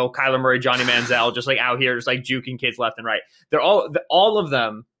 You know what I mean? A little Kyler Murray, Johnny Manziel, just like out here, just like juking kids left and right. They're all of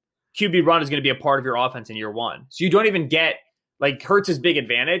them. QB run is going to be a part of your offense in year 1. So you don't even get like Hurts' big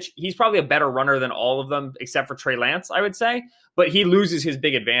advantage. He's probably a better runner than all of them, except for Trey Lance, I would say. But he loses his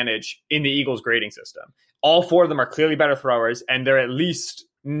big advantage in the Eagles grading system. All 4 of them are clearly better throwers, and they're at least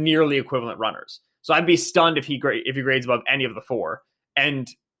nearly equivalent runners. So I'd be stunned if he grades above any of the 4. And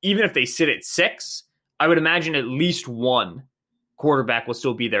even if they sit at 6, I would imagine at least one quarterback will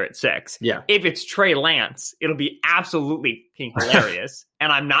still be there at 6. Yeah. If it's Trey Lance, it'll be absolutely hilarious.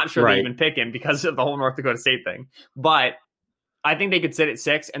 And I'm not sure they even pick him because of the whole North Dakota State thing. But I think they could sit at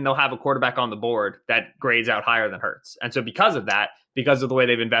 6 and they'll have a quarterback on the board that grades out higher than Hurts. And so because of that, because of the way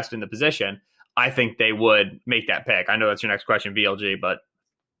they've invested in the position, I think they would make that pick. I know that's your next question, BLG, but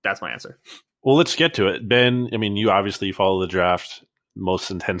that's my answer. Well, let's get to it. Ben, I mean, you obviously follow the draft most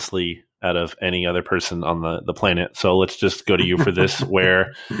intensely out of any other person on the planet. So let's just go to you for this,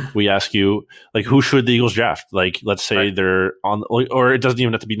 where we ask you, like, who should the Eagles draft? Like, let's say they're on, or it doesn't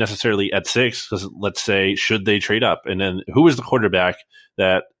even have to be necessarily at 6, because let's say, should they trade up? And then who is the quarterback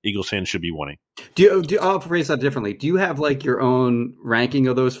that Eagles fans should be wanting? I'll phrase that differently. Do you have like your own ranking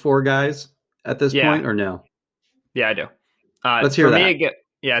of those 4 guys at this point, or no? Yeah, I do. Let's hear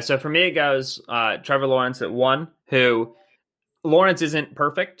that. So for me, it goes Trevor Lawrence at 1, who Lawrence isn't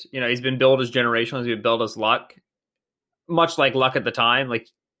perfect. You know, he's been billed as generational. He's been billed as Luck, much like Luck at the time. Like,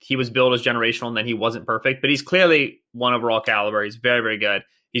 he was billed as generational and then he wasn't perfect, but he's clearly 1 overall caliber. He's very, very good.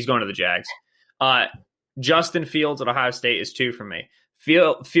 He's going to the Jags. Justin Fields at Ohio State is 2 for me.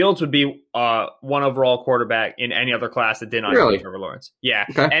 Fields would be 1 overall quarterback in any other class that did not include Trevor Lawrence. Yeah.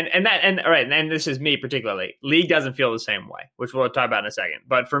 Okay. And this is me particularly. League doesn't feel the same way, which we'll talk about in a second.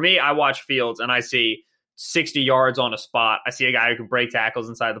 But for me, I watch Fields and I see 60 yards on a spot. I see a guy who can break tackles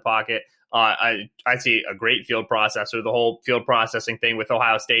inside the pocket. I see a great field processor. The whole field processing thing with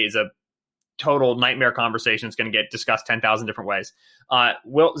Ohio State is a total nightmare conversation. It's going to get discussed 10,000 different ways.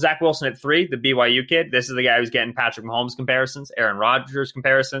 Zach Wilson at 3, the BYU kid. This is the guy who's getting Patrick Mahomes comparisons, Aaron Rodgers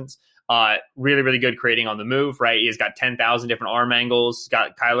comparisons. Really, really good creating on the move, right? He's got 10,000 different arm angles. He's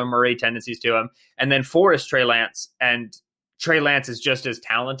got Kyler Murray tendencies to him. And then 4 is Trey Lance. And Trey Lance is just as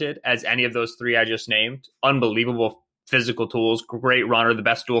talented as any of those 3 I just named. Unbelievable physical tools, great runner, the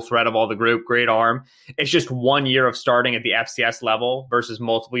best dual threat of all the group, great arm. It's just 1 year of starting at the FCS level versus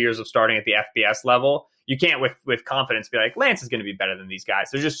multiple years of starting at the FBS level. You can't with confidence be like, Lance is going to be better than these guys.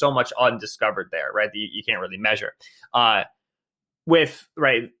 There's just so much undiscovered there, right? That you can't really measure. So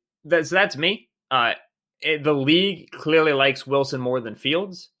that's me. The league clearly likes Wilson more than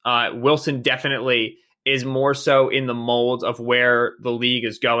Fields. Wilson definitely is more so in the mold of where the league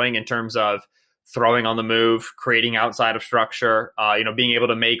is going in terms of throwing on the move, creating outside of structure, being able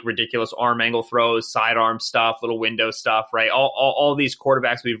to make ridiculous arm angle throws, sidearm stuff, little window stuff, right? All these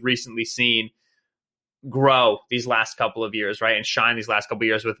quarterbacks we've recently seen grow these last couple of years, right? And shine these last couple of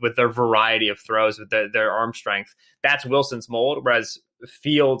years with their variety of throws, with their arm strength. That's Wilson's mold, whereas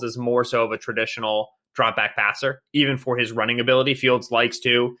Fields is more so of a traditional drop back passer. Even for his running ability, Fields likes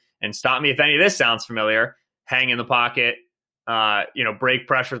to, and stop me if any of this sounds familiar, hang in the pocket, break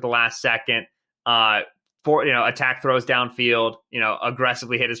pressure at the last second, attack throws downfield,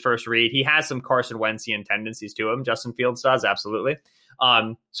 aggressively hit his first read. He has some Carson Wentzian tendencies to him. Justin Fields does, absolutely.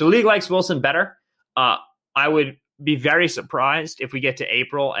 So league likes Wilson better. I would be very surprised if we get to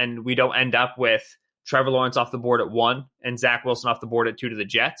April and we don't end up with Trevor Lawrence off the board at 1 and Zach Wilson off the board at 2 to the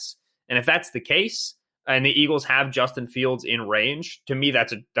Jets. And if that's the case, and the Eagles have Justin Fields in range, to me,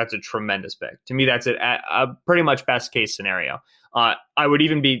 that's a tremendous pick. To me, that's a pretty much best case scenario. I would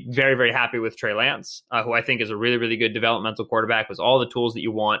even be very, very happy with Trey Lance, who I think is a really, really good developmental quarterback with all the tools that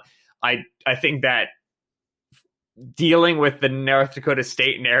you want. I think that dealing with the North Dakota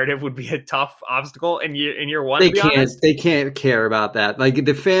State narrative would be a tough obstacle in year 1. They can't care about that. Like,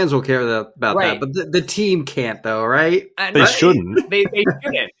 the fans will care about that, but the team can't, though, right? They shouldn't. They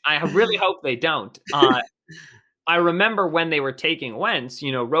shouldn't. I really hope they don't. I remember when they were taking Wentz,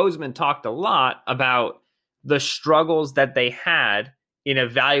 Roseman talked a lot about the struggles that they had in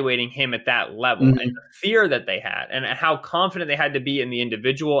evaluating him at that level, and the fear that they had, and how confident they had to be in the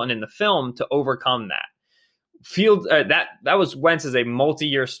individual and in the film to overcome that. Field that was Wentz as a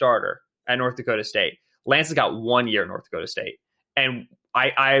multi-year starter at North Dakota State. Lance has got 1 year at North Dakota State, and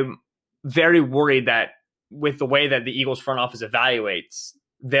I'm very worried that with the way that the Eagles front office evaluates,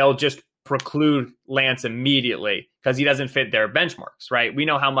 they'll just preclude Lance immediately because he doesn't fit their benchmarks. Right? We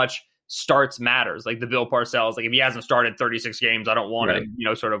know how much starts matters. Like the Bill Parcells, like if he hasn't started 36 games, I don't want him.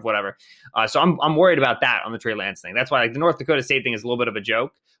 Sort of whatever. So I'm worried about that on the Trey Lance thing. That's why the North Dakota State thing is a little bit of a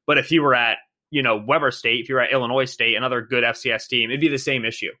joke. But if he were at Weber State, if you're at Illinois State, another good FCS team, it'd be the same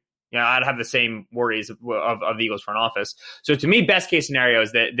issue. I'd have the same worries of the Eagles front office. So to me, best case scenario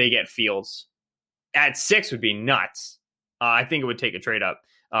is that they get Fields. At 6 would be nuts. I think it would take a trade up.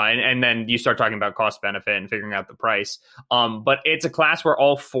 And then you start talking about cost benefit and figuring out the price. But it's a class where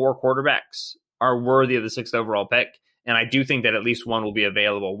all 4 quarterbacks are worthy of the 6th overall pick. And I do think that at least one will be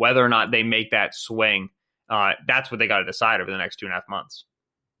available. Whether or not they make that swing, that's what they got to decide over the next 2.5 months.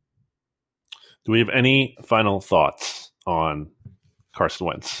 Do we have any final thoughts on Carson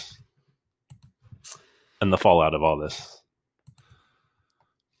Wentz and the fallout of all this?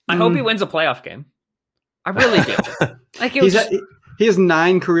 I hope he wins a playoff game. I really do. Like he has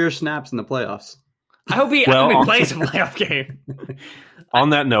 9 career snaps in the playoffs. I hope he plays a playoff game.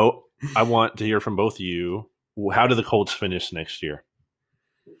 On that note, I want to hear from both of you. How do the Colts finish next year?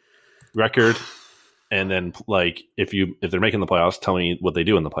 Record, and then like if they're making the playoffs, tell me what they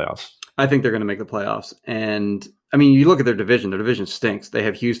do in the playoffs. I think they're going to make the playoffs. And I mean, you look at their division. Their division stinks. They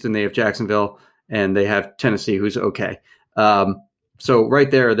have Houston, they have Jacksonville, and they have Tennessee, who's okay. So right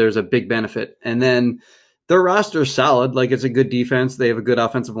there's a big benefit. And then their roster is solid. Like, it's a good defense. They have a good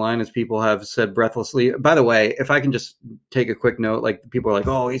offensive line, as people have said breathlessly. By the way, if I can just take a quick note, like people are like,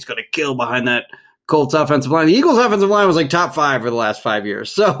 oh, he's going to kill behind that Colts offensive line. The Eagles offensive line was like top 5 for the last 5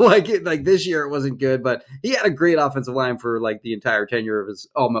 years. So like this year it wasn't good, but he had a great offensive line for like the entire tenure of his,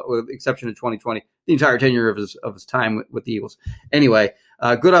 with the exception of 2020, the entire tenure of his time with the Eagles. Anyway,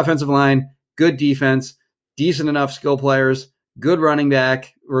 good offensive line, good defense, decent enough skill players, good running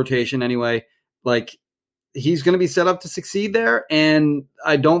back rotation. Anyway, like, he's going to be set up to succeed there. And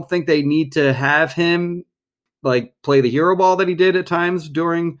I don't think they need to have him like play the hero ball that he did at times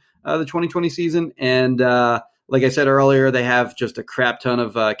during the 2020 season. And like I said earlier, they have just a crap ton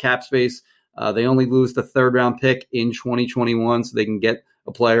of cap space. They only lose the 3rd round pick in 2021, so they can get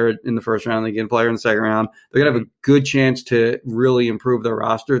a player in the 1st round. They get a player in the 2nd round. They're going to have a good chance to really improve their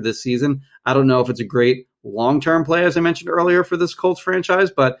roster this season. I don't know if it's a great long-term play, as I mentioned earlier, for this Colts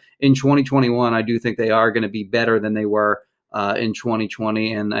franchise, but in 2021, I do think they are going to be better than they were in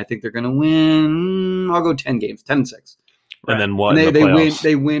 2020, and I think they're going to win. I'll go 10 games, 10-6. And then what? And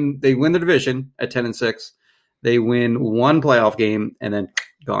they win the division at 10-6. They win 1 playoff game and then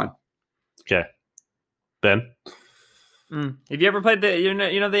gone. Okay, Ben. Have you ever played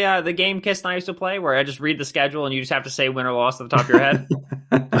the game Kiss and I used to play, where I just read the schedule and you just have to say win or loss at the top of your head?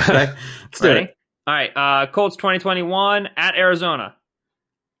 Okay, let's do it. All right, Colts 2021 at Arizona.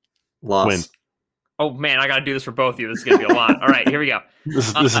 Loss. Win. Oh man, I got to do this for both of you. This is going to be a lot. All right, here we go. This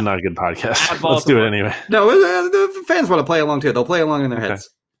is not a good podcast. Let's do it anyway. No, the fans want to play along too. They'll play along in their heads.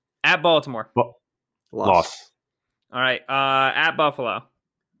 At Baltimore. Loss. All right, at Buffalo.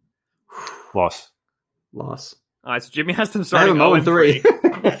 Loss. All right, so Jimmy has them starting 0-3.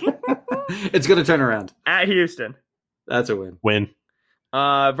 It's going to turn around. At Houston. That's a win. Win.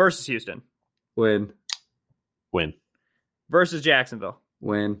 Versus Houston. Win. Versus Jacksonville.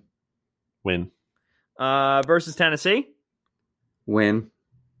 Win. Versus Tennessee. Win.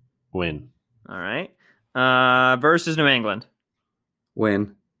 All right. Versus New England.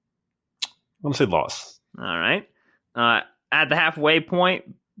 Win. I'm going to say loss. All right. At the halfway point,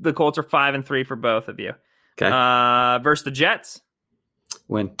 the Colts are 5-3 for both of you. Okay. Versus the Jets.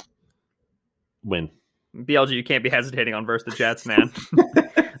 Win. BLG, you can't be hesitating on versus the Jets, man.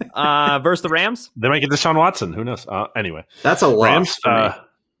 Versus the Rams. They might get Deshaun Watson. Who knows? Anyway, that's a loss.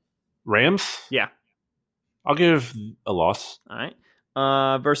 Rams. Yeah. I'll give a loss. All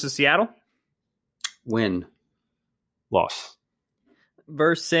right. Versus Seattle. Win. Loss.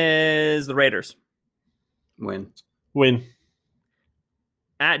 Versus the Raiders. Win.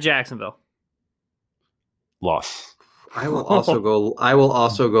 At Jacksonville. Loss. I will also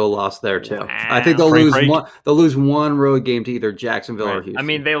go loss there too. Wow. I think they'll lose one road game to either Jacksonville or Houston. I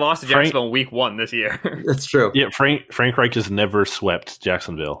mean, they lost to Jacksonville in week 1 this year. That's true. Yeah, Frank Reich has never swept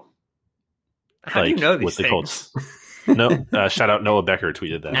Jacksonville. How do you know these things? Colts. No, shout out Noah Becker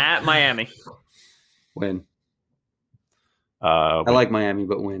tweeted that. At Miami. Win. Win. I like Miami,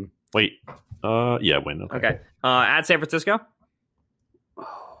 but win. Wait. Yeah, win. Okay. At San Francisco.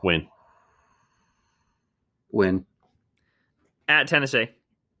 Win. At Tennessee.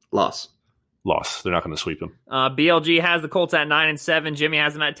 Loss. They're not going to sweep them. BLG has the Colts at 9-7. Jimmy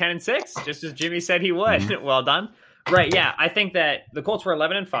has them at 10-6, just as Jimmy said he would. Mm-hmm. Well done. Right, yeah. I think that the Colts were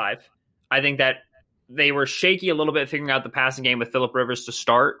 11-5. I think that they were shaky a little bit figuring out the passing game with Phillip Rivers to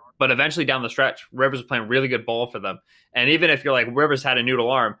start, but eventually down the stretch, Rivers was playing really good ball for them. And even if you're like, Rivers had a noodle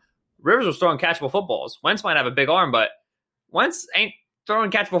arm, Rivers was throwing catchable footballs. Wentz might have a big arm, but Wentz ain't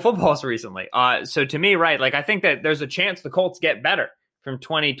throwing catchable footballs recently. So to me, right, like I think that there's a chance the Colts get better from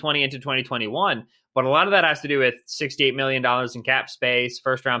 2020 into 2021, but a lot of that has to do with $68 million in cap space,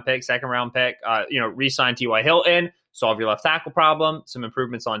 1st round pick, 2nd round pick, re-sign T.Y. Hilton, solve your left tackle problem, some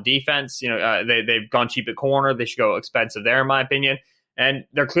improvements on defense. They've gone cheap at corner. They should go expensive there, in my opinion. And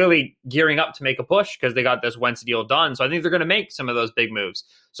they're clearly gearing up to make a push because they got this Wentz deal done. So I think they're going to make some of those big moves.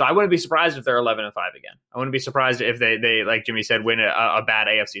 So I wouldn't be surprised if they're 11-5 again. I wouldn't be surprised if they like Jimmy said, win a bad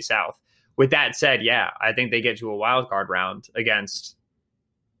AFC South. With that said, yeah, I think they get to a wild card round against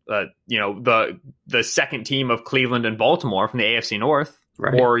the second team of Cleveland and Baltimore from the AFC North,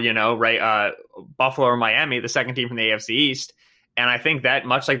 right. or Buffalo or Miami, the second team from the AFC East. And I think that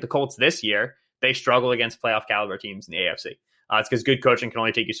much like the Colts this year, they struggle against playoff caliber teams in the AFC. It's because good coaching can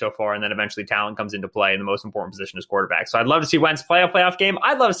only take you so far, and then eventually talent comes into play, and the most important position is quarterback. So I'd love to see Wentz play a playoff game.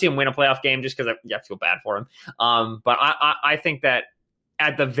 I'd love to see him win a playoff game just because I feel bad for him. But I think that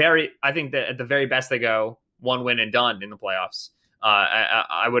at the very best they go one win and done in the playoffs.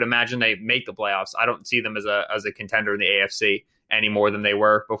 I would imagine they make the playoffs. I don't see them as a contender in the AFC any more than they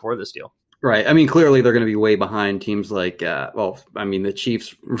were before this deal. Right. I mean, clearly they're going to be way behind teams like, the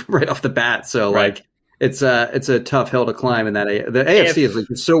Chiefs right off the bat. So right. It's a tough hill to climb in that. The AFC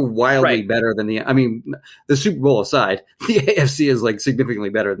is so wildly better than the Super Bowl aside, the AFC is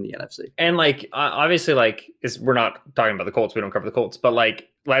significantly better than the NFC. And obviously we're not talking about the Colts. We don't cover the Colts, but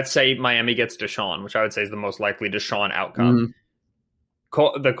let's say Miami gets Deshaun, which I would say is the most likely Deshaun outcome.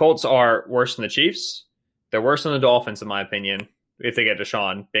 Mm-hmm. The Colts are worse than the Chiefs. They're worse than the Dolphins, in my opinion. If they get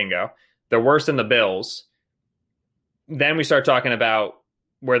Deshaun, bingo. They're worse than the Bills. Then we start talking about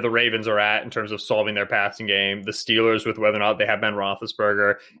where the Ravens are at in terms of solving their passing game, the Steelers with whether or not they have Ben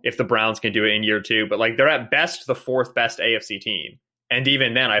Roethlisberger, if the Browns can do it in year 2. But they're at best the 4th best AFC team. And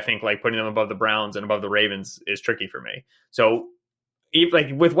even then, I think putting them above the Browns and above the Ravens is tricky for me. So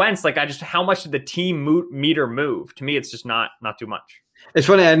with Wentz, how much did the team meter move? To me, it's just not too much. It's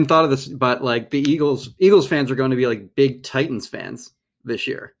funny, I hadn't thought of this, but the Eagles fans are going to be big Titans fans this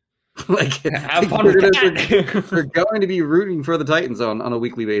year. Have fun with that. They're going to be rooting for the Titans on a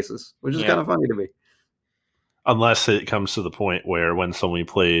weekly basis, which is kind of funny to me. Unless it comes to the point where when somebody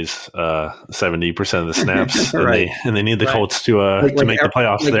plays 70% of the snaps right. and they need the Colts to make the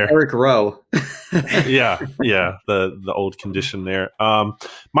playoffs there. Eric Rowe. yeah, the old condition there.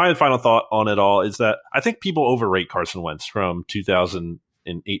 My final thought on it all is that I think people overrate Carson Wentz from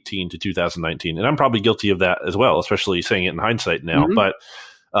 2018 to 2019, and I'm probably guilty of that as well, especially saying it in hindsight now. Mm-hmm. But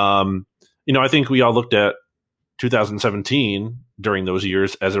I think we all looked at 2017 during those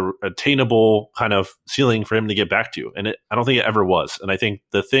years as a attainable kind of ceiling for him to get back to. And I don't think it ever was. And I think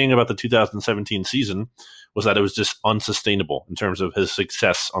the thing about the 2017 season was that it was just unsustainable in terms of his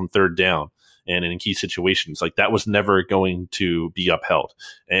success on third down and in key situations. That was never going to be upheld.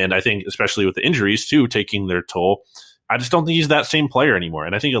 And I think especially with the injuries too, taking their toll, I just don't think he's that same player anymore.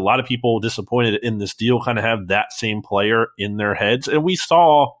 And I think a lot of people disappointed in this deal kind of have that same player in their heads. And we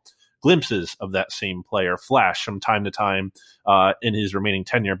saw glimpses of that same player flash from time to time in his remaining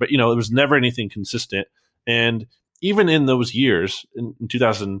tenure. But, it was never anything consistent. And even in those years, in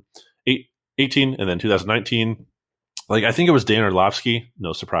 2018 and then 2019, I think it was Dan Orlovsky.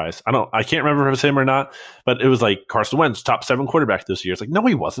 No surprise. I can't remember if it was him or not, but it was Carson Wentz, top 7 quarterback this year. It's no,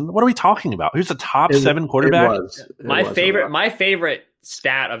 he wasn't. What are we talking about? He was a top 7 quarterback. My favorite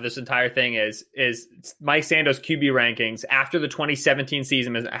stat of this entire thing is Mike Sando's QB rankings after the 2017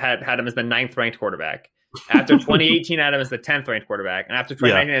 season had him as the 9th ranked quarterback. After 2018 had him as the 10th ranked quarterback, and after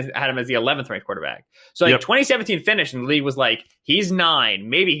 2019 had him as the 11th ranked quarterback. So 2017 finished and the league was he's 9,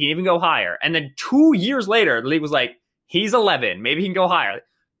 maybe he can even go higher. And then 2 years later, the league was he's 11, maybe he can go higher.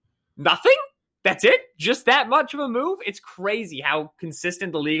 Nothing? That's it? Just that much of a move? It's crazy how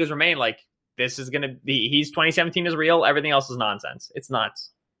consistent the league has remained. This is going to be, he's 2017 is real. Everything else is nonsense. It's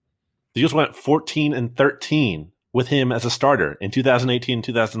nuts. The Eagles went 14-13 with him as a starter in 2018,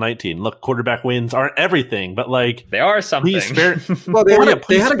 2019. Look, quarterback wins aren't everything, but they are something. Well, they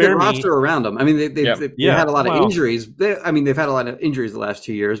had a good roster around them. I mean, they had a lot of injuries. They've had a lot of injuries the last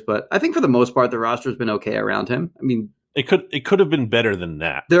 2 years, but I think for the most part, the roster has been okay around him. I mean, it could have been better than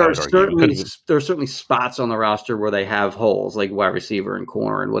that. There are certainly spots on the roster where they have holes, like wide receiver and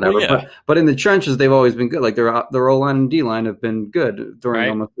corner and whatever. But in the trenches, they've always been good. Their O-line and D-line have been good during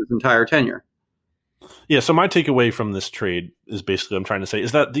almost his entire tenure. Yeah, so my takeaway from this trade is basically I'm trying to say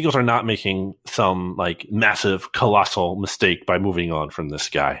is that the Eagles are not making some massive, colossal mistake by moving on from this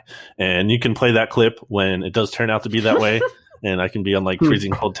guy. And you can play that clip when it does turn out to be that way. And I can be on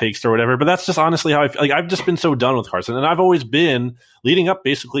freezing cold takes or whatever. But that's just honestly how I feel. I've just been so done with Carson. And I've always been, leading up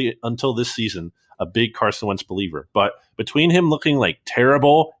basically until this season, a big Carson Wentz believer. But between him looking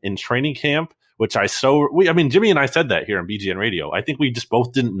terrible in training camp, which Jimmy and I said that here on BGN Radio. I think we just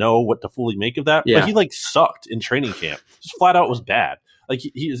both didn't know what to fully make of that. Yeah. But he sucked in training camp. Just flat out was bad.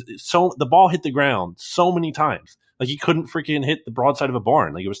 The ball hit the ground so many times. He couldn't freaking hit the broadside of a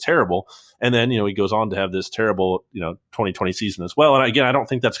barn. It was terrible. And then, he goes on to have this terrible, 2020 season as well. And again, I don't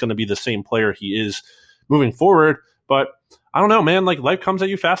think that's going to be the same player he is moving forward. But I don't know, man. Like, life comes at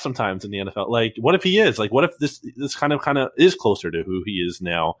you fast sometimes in the NFL. Like, what if he is? Like, what if this kind of is closer to who he is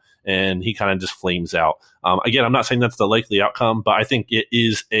now, and he kind of just flames out? Again, I'm not saying that's the likely outcome, but I think it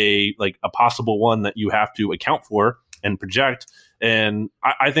is a possible one that you have to account for and project. And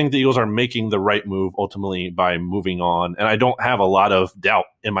I think the Eagles are making the right move ultimately by moving on. And I don't have a lot of doubt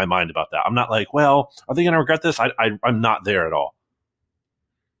in my mind about that. I'm not like, well, are they going to regret this? I'm not there at all.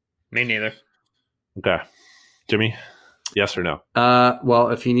 Me neither. Okay. Jimmy? Yes or no? Well,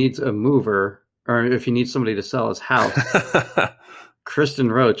 if he needs a mover, or if he needs somebody to sell his house,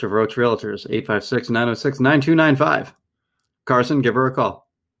 Kristen Roach of Roach Realtors, 856-906-9295. Carson, give her a call.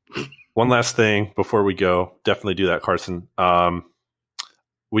 One last thing before we go. Definitely do that, Carson. I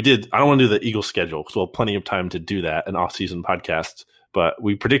don't want to do the Eagles schedule because we'll have plenty of time to do that, an off-season podcast. But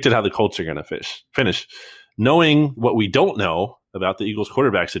we predicted how the Colts are going to finish. Knowing what we don't know about the Eagles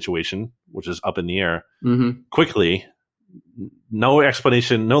quarterback situation, which is up in the air, quickly, no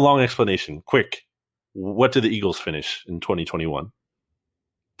explanation, no long explanation, quick. What did the Eagles finish in 2021?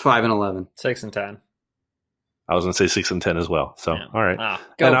 5-11. 6-10. I was going to say 6-10 as well. So, yeah. All right.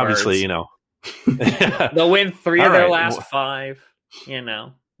 Go and Birds. Obviously, they'll win 3 of their right. last 5. And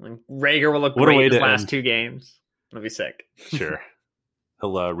Rager will look great his last 2 games. It'll be sick. Sure.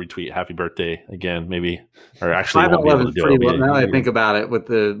 He'll retweet "Happy Birthday" again, maybe, or actually, 5-11 is pretty low. Now that I think about it, with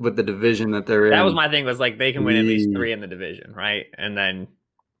the division that they're in, that was my thing. Was like they can win at least 3 in the division, right? And then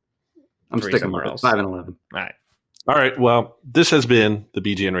I'm sticking with it. 5-11. All right. Well, this has been the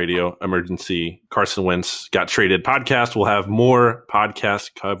BGN Radio Emergency Carson Wentz Got Traded podcast. We'll have more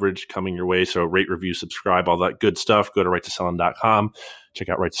podcast coverage coming your way. So rate, review, subscribe, all that good stuff. Go to righttosellin.com. Check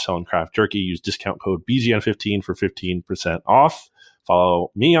out Right to Sell and Craft Jerky. Use discount code BGN15 for 15% off.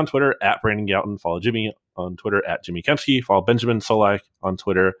 Follow me on Twitter at Brandon Gowton. Follow Jimmy on Twitter at Jimmy Kempski. Follow Benjamin Solak on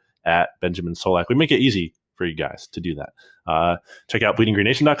Twitter at Benjamin Solak. We make it easy for you guys to do that. Check out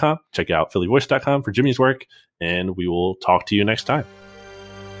bleedinggreennation.com. Check out phillyvoice.com for Jimmy's work. And we will talk to you next time.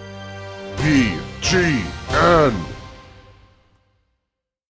 BGN.